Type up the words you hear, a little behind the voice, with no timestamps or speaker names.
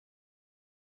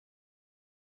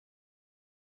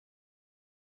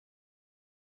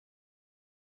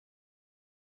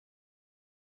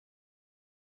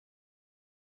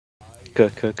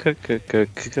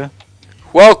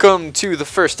Welcome to the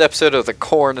first episode of The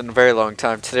Corn in a very long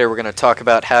time. Today we're going to talk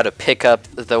about how to pick up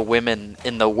the women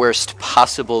in the worst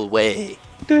possible way.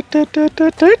 Hey,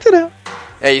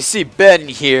 you see Ben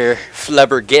here,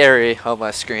 Flubber Gary, on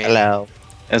my screen. Hello.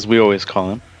 As we always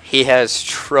call him. He has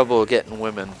trouble getting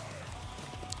women.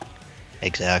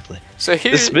 Exactly. So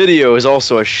here, This video is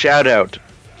also a shout out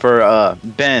for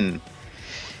Ben.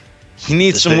 He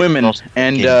needs This some video women, also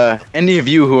and came- any of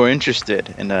you who are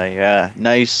interested in a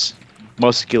nice,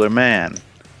 muscular man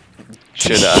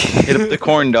should hit up the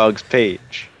Corn Dogs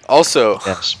page. also,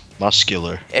 Yes,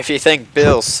 muscular. if you think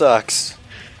Bill sucks,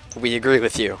 we agree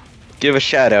with you. Give a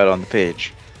shout out on the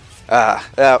page.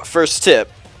 First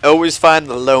tip, always find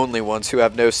the lonely ones who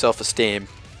have no self-esteem.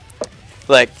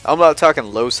 Like, I'm not talking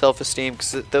low self-esteem,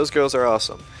 because those girls are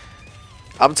awesome.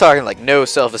 I'm talking, like, no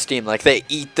self-esteem. Like, they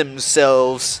eat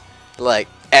themselves, like,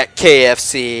 at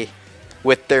KFC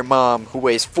with their mom, who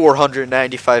weighs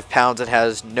 495 pounds and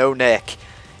has no neck.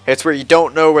 It's where you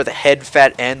don't know where the head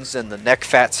fat ends and the neck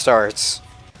fat starts.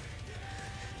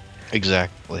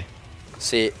 Exactly.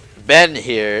 See, Ben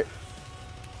here,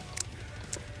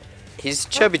 he's a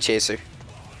chubby chaser.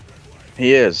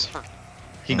 He is.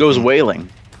 He goes whaling.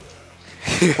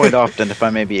 Quite often, if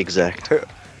I may be exact.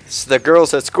 So the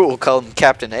girls at school call him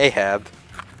Captain Ahab.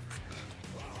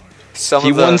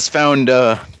 He once found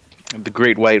the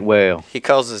great white whale. He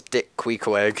calls his dick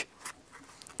Queequeg.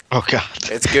 Oh God.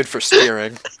 It's good for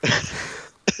steering.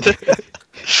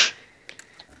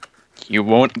 You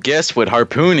won't guess what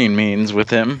harpooning means with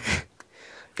him.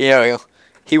 You know,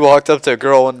 he walked up to a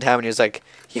girl one time and he was like,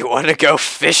 "You want to go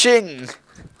fishing?"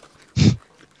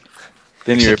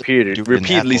 Then he You repeatedly in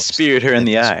that voice. speared her in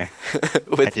the eye. I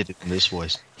With did it in this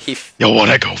voice. he. You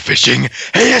wanna go fishing?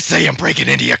 Hey, I say I'm breaking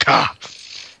into your car.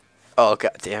 Oh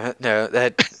god damn it! No,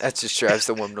 that just drives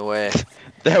the woman away.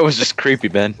 That was just creepy,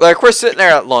 Ben. Like, we're sitting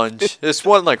there at lunch. This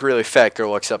one like really fat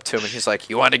girl walks up to him and he's like,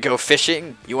 "You want to go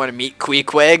fishing? You want to meet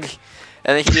Queequeg?"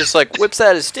 And then he just like whips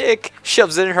out his dick,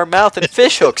 shoves it in her mouth, and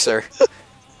fish hooks her. I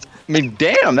mean,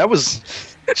 damn, that was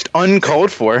just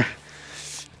uncalled for.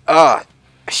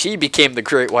 She became the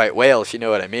great white whale, if you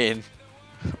know what I mean.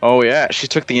 Oh yeah, she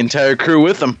took the entire crew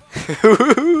with them.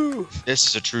 This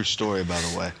is a true story, by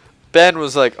the way. Ben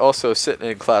was like also sitting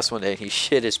in class one day and he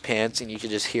shit his pants and you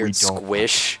could just hear We it don't-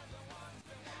 squish.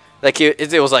 Like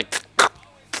it was like,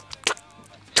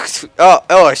 oh,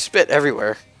 I spit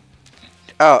everywhere.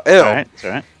 Oh, ew. Alright, it's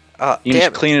alright. You Damn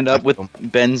just clean it up with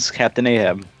Ben's Captain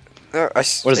Ahab. What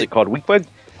is it called? Weekweg?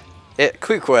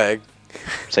 Queequeg.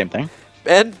 Same thing.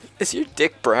 Ben, is your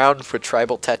dick brown for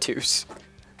tribal tattoos?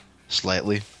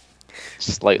 Slightly.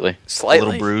 Slightly. A Slightly.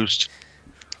 little bruised.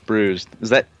 Bruised. Is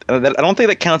that, I don't think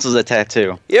that counts as a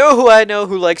tattoo. You know who I know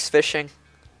who likes fishing?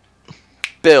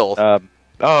 Bill.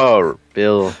 Oh,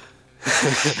 Bill.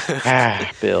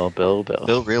 Bill.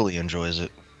 Bill really enjoys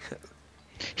it.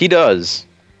 He does.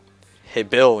 Hey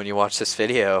Bill, when you watch this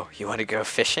video, you want to go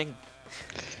fishing?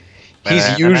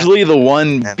 He's usually the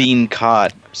one being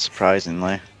caught,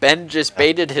 surprisingly. Ben just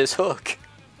baited his hook.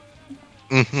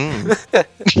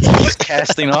 Mm-hmm. He's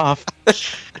casting off.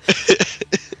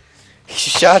 He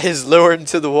shot his lure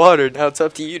into the water. Now it's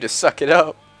up to you to suck it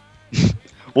up.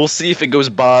 We'll see if it goes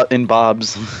in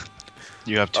bobs.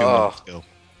 You have 2 Oh. minutes to go.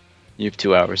 You have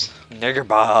 2 hours. Nigger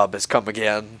Bob has come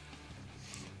again.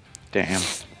 Damn.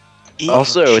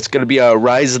 Also, it's going to be a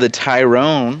Rise of the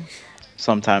Tyrone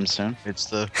sometime soon. It's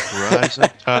the rise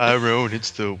of Tyrone.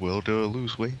 It's the will to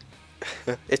lose weight.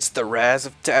 It's the Raz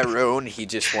of Tyrone. He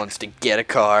just wants to get a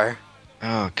car.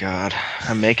 Oh God.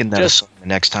 I'm making that Just- a song the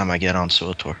next time I get on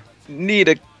Sotor. Need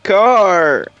a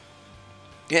car.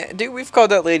 Yeah, dude, we've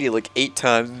called that lady like 8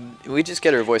 times. We just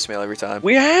get her voicemail every time.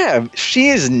 We have. She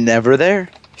is never there.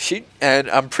 And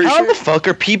I'm pretty How sure. the fuck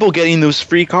are people getting those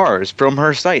free cars from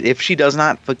her site if she does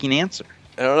not fucking answer?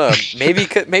 I don't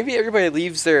know. Maybe everybody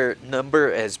leaves their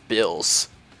number as Bill's.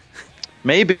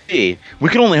 Maybe. We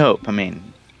can only hope. I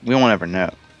mean, we won't ever know.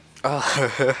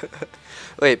 Oh.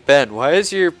 Wait, Ben, why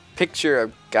is your picture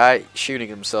a guy shooting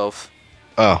himself?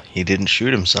 Oh, he didn't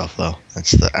shoot himself though.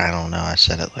 That's the I don't know. I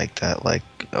said it like that like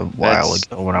a while That's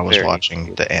ago when I was very watching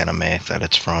cute. the anime that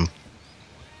it's from.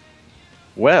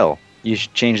 Well, you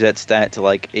should change that stat to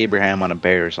like Abraham on a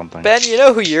bear or something. Ben, you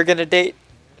know who you're gonna date?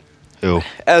 Who?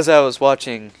 As I was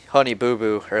watching Honey Boo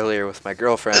Boo earlier with my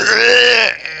girlfriend,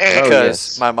 Oh,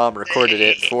 because yes. my mom recorded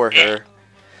it for her.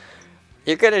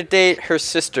 You're gonna date her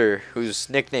sister, who's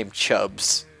nicknamed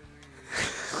Chubbs.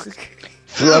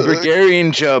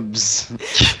 Flubbergarian Chubs.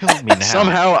 Kill me now.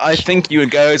 Somehow, I think you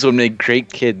guys would make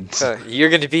great kids. You're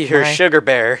gonna be her My- sugar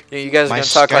bear. You guys are my gonna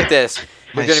talk like scar- this.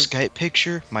 My gonna-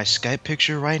 Skype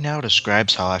picture right now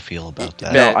describes how I feel about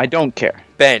that. Ben. No, I don't care.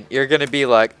 Ben, you're gonna be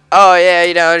like, oh yeah,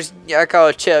 you know, I call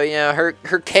her chill. You know,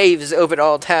 her cave is open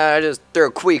all the time. I just throw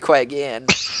a queequeg in.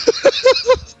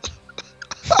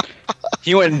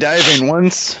 He went diving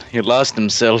once. He lost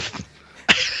himself.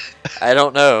 I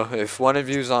don't know if one of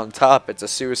you's on top, it's a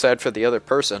suicide for the other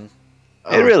person.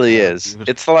 It really God, is. dude.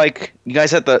 It's like you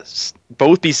guys have to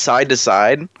both be side to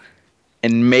side,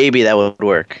 and maybe that would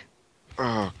work.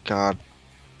 Oh God.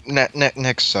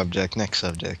 Next subject.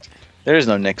 There is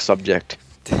no next subject.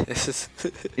 This is.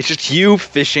 It's just you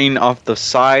fishing off the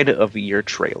side of your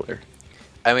trailer.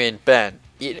 I mean, Ben,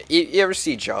 you ever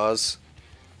see Jaws?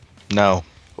 No.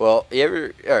 Well, you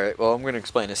ever? All right. Well, I'm gonna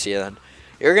explain this to you then.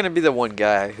 You're gonna be the one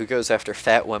guy who goes after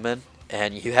fat women,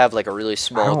 and you have like a really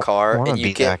small don't car, wanna and you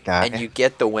be get that guy. and you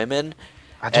get the women,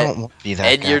 I don't want to be that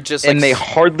and guy. you're just like, And they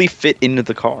hardly fit into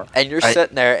the car. and you're I-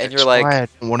 sitting there, and you're That's like, why I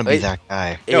don't want to be wait. that guy.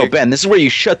 and No, you're- Ben, this is where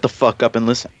you shut the fuck up and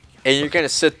listen. and you're gonna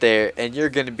sit there, and you're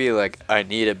gonna be like, I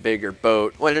need a bigger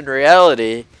boat. When in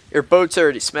reality, your boat's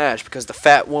already smashed because the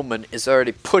fat woman is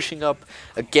already pushing up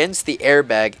against the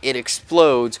airbag. It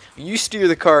explodes. You steer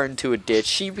the car into a ditch.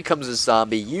 She becomes a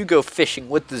zombie. You go fishing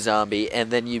with the zombie, and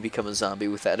then you become a zombie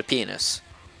without a penis.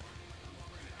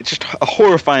 It's just a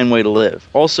horrifying way to live.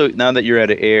 Also, now that you're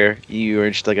out of air, you are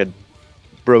just like a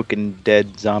broken,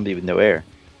 dead zombie with no air.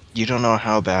 You don't know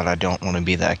how bad I don't want to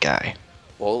be that guy.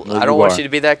 Well, Well, I don't you want are. you to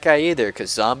be that guy either,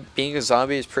 because being a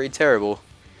zombie is pretty terrible.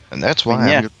 And that's why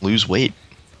Yeah. I'm gonna lose weight.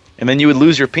 And then you would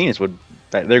lose your penis.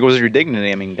 There goes your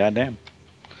dignity. I mean, goddamn.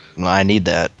 Well, I need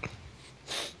that.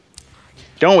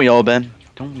 Don't we all, Ben?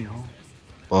 Don't we all?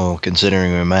 Well,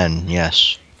 considering we're men,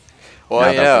 yes. Well,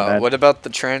 Not that yeah. bad. What about the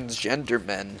transgender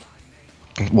men?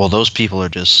 Well, those people are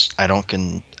just I don't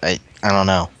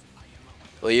know.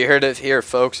 Well, you heard it here,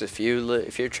 folks. If you're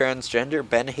transgender,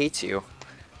 Ben hates you.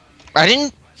 I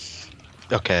didn't.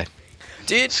 Okay.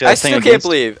 Dude, See, I that thing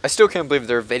still can't believe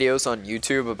there are videos on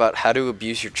YouTube about how to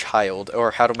abuse your child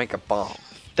or how to make a bomb.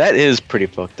 That is pretty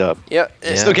fucked up. Yeah,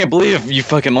 Yeah. Still can't believe you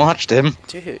fucking watched him.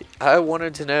 dude, I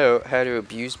wanted to know how to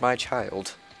abuse my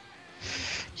child.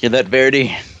 Hear that,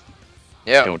 Verity?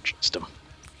 Yeah, Don't trust him.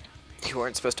 you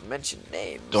weren't supposed to mention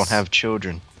names. Don't have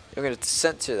children. You're gonna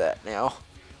censor that now.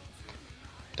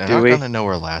 They're Do not we? gonna know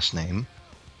her last name.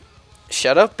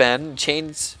 Shut up, Ben.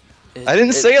 Change. I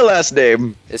didn't say a last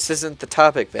name. This isn't the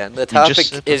topic, Ben. The just topic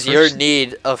said the is your first-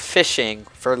 need of fishing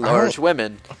for large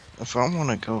women. If I want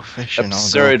to go fishing,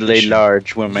 Absurdly I'll go fishing.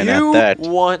 large women You at that.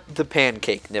 want the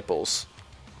pancake nipples.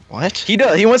 What? He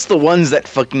does. He wants the ones that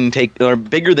fucking are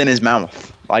bigger than his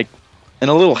mouth, like, and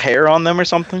a little hair on them or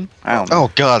something. I don't know.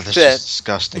 Oh God, this Ben, is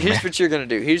disgusting. Here's man. what you're gonna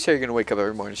do. Here's how you're gonna wake up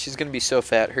every morning. She's gonna be so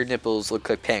fat, her nipples look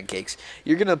like pancakes.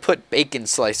 You're gonna put bacon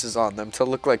slices on them to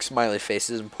look like smiley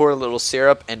faces and pour a little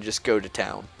syrup and just go to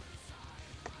town.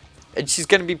 And she's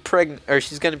gonna be pregnant, or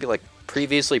she's gonna be like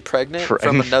previously pregnant from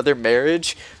Pregnant. another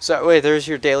marriage. So that way, there's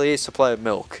your daily supply of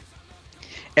milk.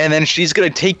 And then she's gonna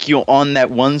take you on that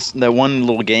one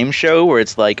little game show where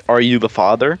it's like, "Are you the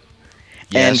father?"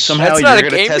 And Yes. somehow That's not a you're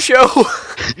gonna game test. show.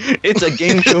 It's a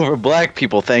game show for black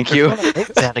people. Thank you.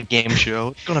 It's at a game show.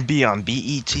 It's gonna be on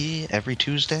BET every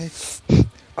Tuesday.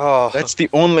 Oh, That's the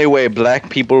only way black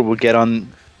people will get on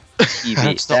TV.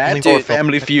 That's the That only or way-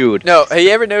 Family Feud. no. Have you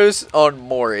ever noticed on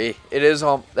Maury? It is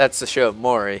on. That's the show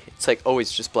Maury. It's like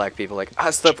always just black people. Like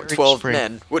I slept with Cherry 12 Spring.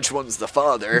 men. Which one's the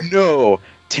father? No,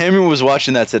 Tammy was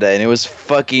watching that today, and it was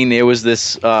fucking. It was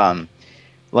this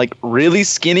like really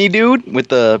skinny dude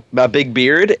with a big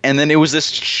beard, and then it was this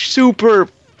super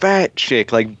fat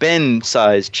chick, like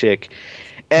Ben-sized chick,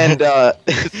 and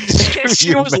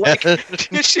she was like,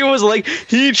 she was like,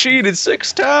 he cheated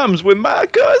 6 times with my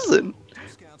cousin.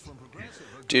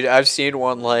 Dude, I've seen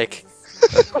one like.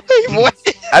 Wait, what?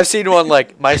 I've seen one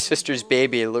like my sister's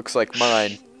baby looks like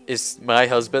mine. Is my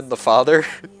husband the father?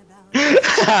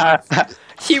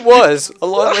 He was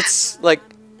along with like,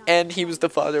 and he was the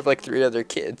father of like 3 other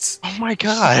kids. Oh my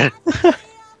God.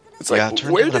 It's Yeah, like, it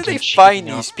turns where out do I've they been find cheating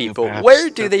these off you, people? perhaps. Where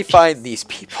do they find these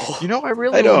people? You know, I I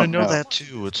really don't want to know know. that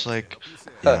too. It's like,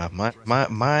 yeah,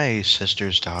 my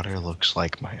sister's daughter looks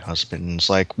like my husband. It's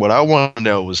like what I want to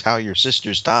know is how your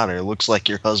sister's daughter looks like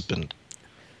your husband.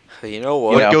 You know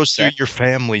What what? Yeah. goes through your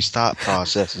family's thought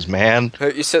processes, man?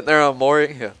 You sitting there on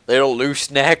Maury, yeah, little loose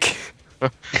neck.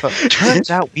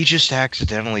 Turns out we just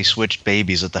accidentally switched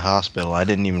babies at the hospital. I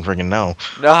didn't even freaking know.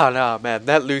 Nah, man,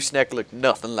 that loose neck looked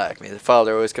nothing like me. The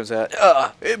father always comes out,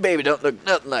 baby don't look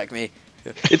nothing like me.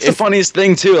 It's the funniest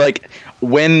thing too. Like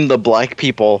when the black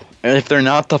people, if they're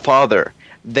not the father,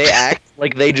 they act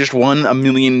like they just won $1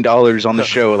 million on the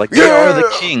show. Like they are the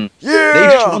Yeah! king. Yeah!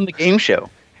 They just won the game show.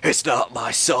 It's not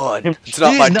my son. It's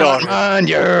not He's my daughter. Not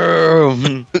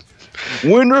you.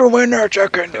 Winner, winner,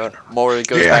 chicken dinner. Maury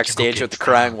goes Yeah, I can go backstage get with the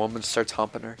crying woman, starts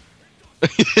humping her.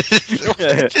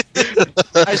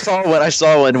 I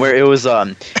saw one where it was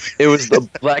the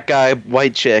black guy,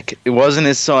 white chick. It wasn't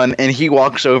his son, and he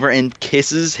walks over and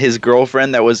kisses his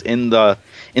girlfriend that was in the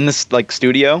like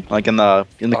studio, like in the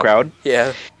crowd.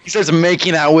 Yeah. He starts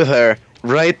making out with her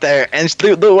right there, and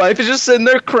the wife is just sitting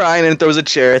there crying and throws a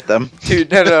chair at them. Dude,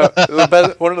 no.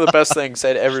 One of the best things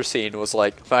I'd ever seen was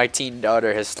like, my teen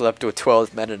daughter has slept with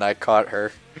 12 men and I caught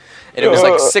her. And it was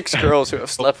like 6 girls who have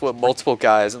slept with multiple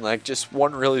guys, and like just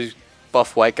one really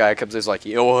buff white guy comes in and is like,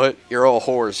 you know what? You're all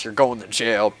whores. You're going to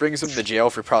jail. Brings them to jail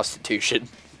for prostitution.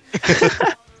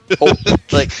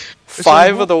 Like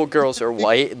 5 of the girls are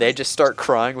white, and they just start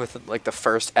crying within like the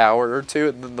first hour or two,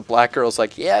 and then the black girl's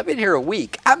like, yeah, I've been here a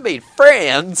week. I made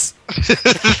friends.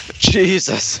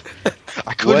 Jesus.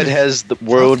 I couldn't. What has the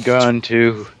world gone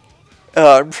to?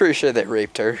 I'm pretty sure they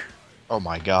raped her. Oh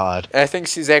my god. And I think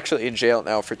she's actually in jail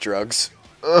now for drugs.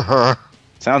 Uh-huh.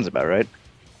 Sounds about right.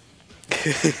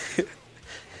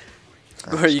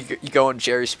 Or you go on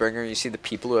Jerry Springer and you see the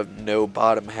people who have no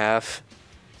bottom half.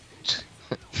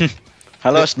 I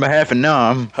lost my half and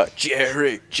numb.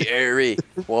 Jerry.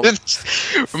 Well,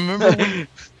 Remember when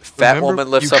fat remember woman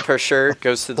lifts you- up her shirt,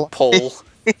 goes to the pole.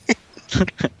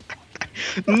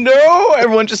 No,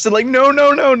 everyone just said like no.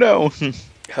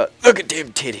 Look at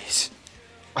them titties.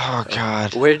 Oh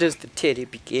god. Where does the titty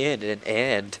begin and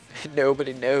end?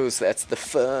 Nobody knows. That's the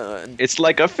fun. It's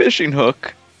like a fishing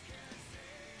hook.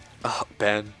 Oh,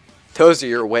 Ben. Those are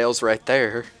your whales right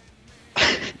there.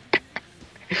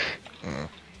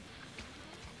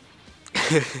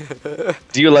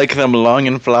 Do you like them long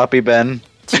and floppy, Ben?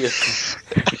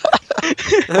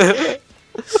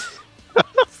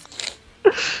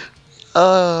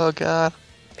 Oh god.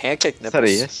 Pancake Is that a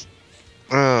nipples. yes?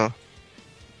 Oh.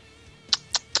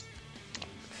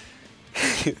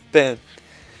 Ben,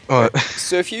 What?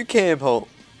 so if you came home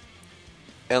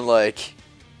and like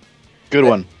Good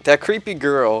one. that creepy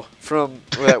girl from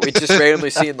that we just randomly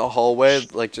see in the hallway,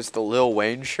 like just the Lil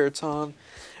Wayne shirts on,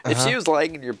 if she Uh-huh. was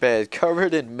lying in your bed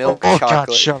covered in milk Oh chocolate,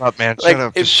 god, shut up, man. Like, Shut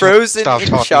up. it Just frozen stop in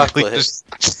talking. chocolate.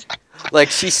 Just like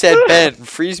she said, Ben,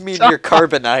 freeze me in your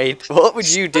carbonite, what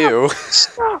would you do?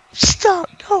 stop.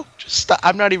 No, just stop.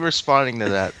 I'm not even responding to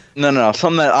that. No.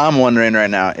 Something that I'm wondering right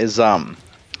now is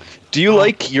do you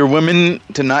like your women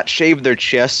to not shave their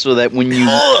chest so that when you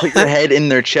put your head in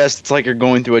their chest, it's like you're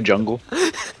going through a jungle?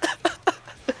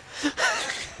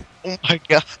 Oh my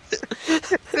god.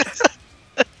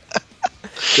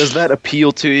 Does that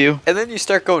appeal to you? And then you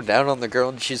start going down on the girl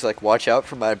and she's like, watch out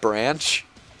for my branch.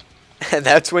 And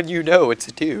that's when you know it's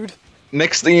a dude.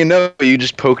 Next thing you know, you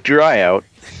just poked your eye out.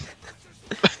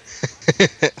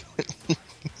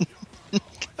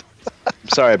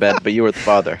 Sorry, Ben, but you were the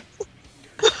father.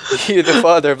 You're the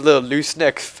father of little loose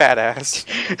neck fat ass.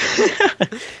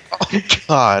 Oh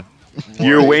god.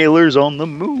 Your whalers on the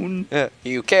moon. Yeah.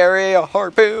 You carry a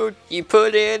harpoon, you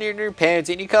put it in your pants,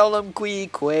 and you call them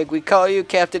Queequeg. We call you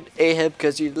Captain Ahab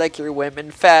because you like your women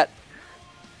fat.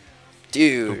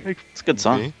 Dude, It's a good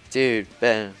song. dude,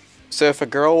 Ben. So if a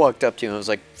girl walked up to you and was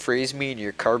like, freeze me in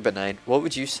your carbonite, what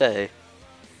would you say?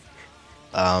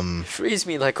 Freeze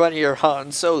me like one of your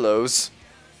Han Solos.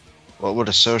 What would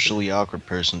a socially awkward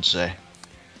person say?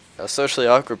 A socially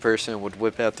awkward person would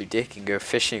whip out their dick and go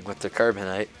fishing with the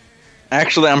carbonite.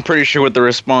 Actually, I'm pretty sure what the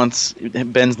response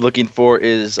Ben's looking for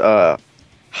is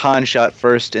Han shot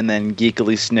first and then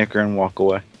geekily snicker and walk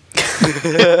away.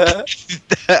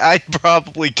 I'd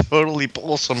probably totally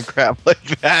pull some crap like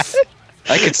that.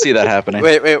 I could see that happening.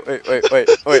 Wait,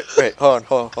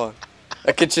 hold on.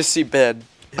 I could just see Ben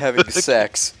having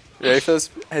sex. Ready for this?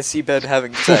 I see Ben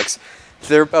having sex.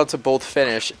 They're about to both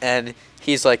finish, and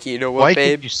he's like, you know what, Why babe?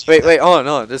 can't you see Wait, that? hold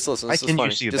on. Just listen. Why This is can't you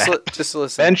funny. see Just, that? just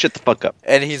listen. Ben, shut the fuck up.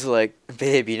 And he's like,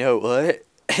 babe, you know what?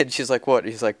 And she's like, what?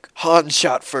 He's like, Han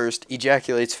shot first,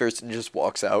 ejaculates first, and just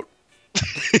walks out.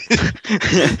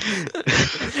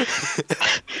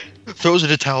 Throws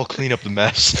in a towel, clean up the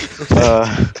mess.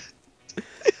 I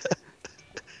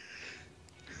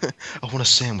want a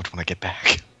sandwich when I get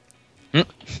back. Where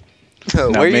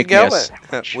you make me a going?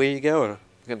 sandwich. Where you going? I'm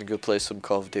gonna go play some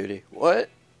Call of Duty. What?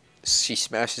 She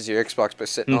smashes your Xbox by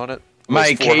sitting on it. My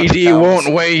Weighs 400 KD pounds.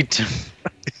 won't wait.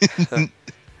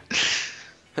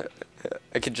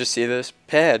 I can just see this.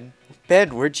 Ben,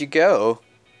 where'd you go?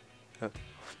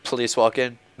 Police walk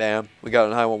in. Ma'am, we got a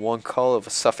 911 call of a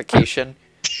suffocation.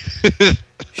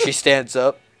 She stands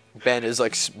up. Ben is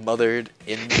like smothered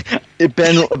in.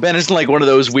 Ben is in like one of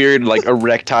those weird like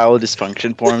erectile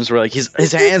dysfunction forms where like his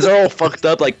hands are all fucked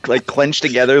up, like clenched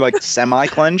together, like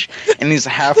semi-clench, and he's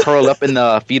half curled up in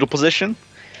the fetal position,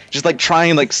 just like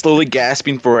trying, like slowly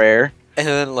gasping for air. And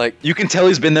then like You can tell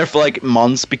he's been there for like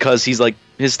months because he's like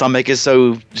his stomach is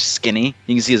so skinny.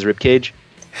 You can see his rib cage.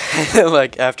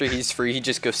 like after he's free, he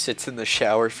just goes sits in the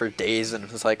shower for days and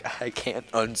was like, I can't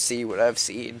unsee what I've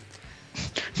seen.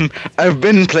 I've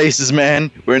been places,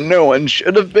 man, where no one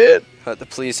should have been. The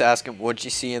police ask him, what'd you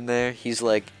see in there? He's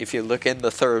like, if you look in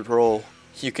the third roll,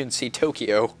 you can see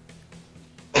Tokyo.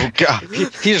 Oh god,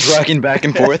 he's rocking back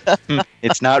and forth.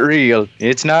 It's not real.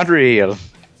 It's not real.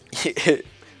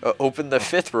 Open the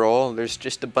fifth roll, and there's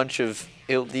just a bunch of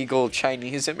illegal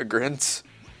Chinese immigrants.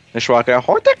 Let's rock out.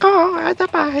 What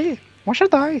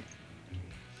should I?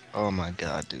 Oh my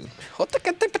god, dude.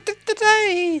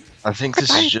 Yeah, I think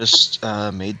this is just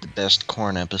made the best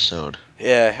corn episode.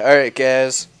 alright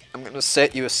guys. I'm gonna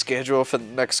set you a schedule for the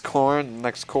next corn. The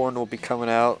next corn will be coming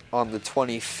out on the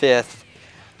 25th.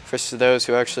 For those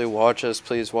who actually watch us,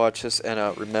 please watch us,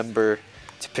 and remember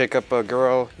to pick up a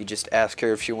girl. You just ask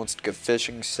her if she wants to go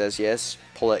fishing. She says yes.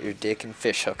 Pull out your dick and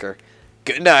fish hook her.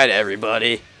 Good night,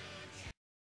 everybody.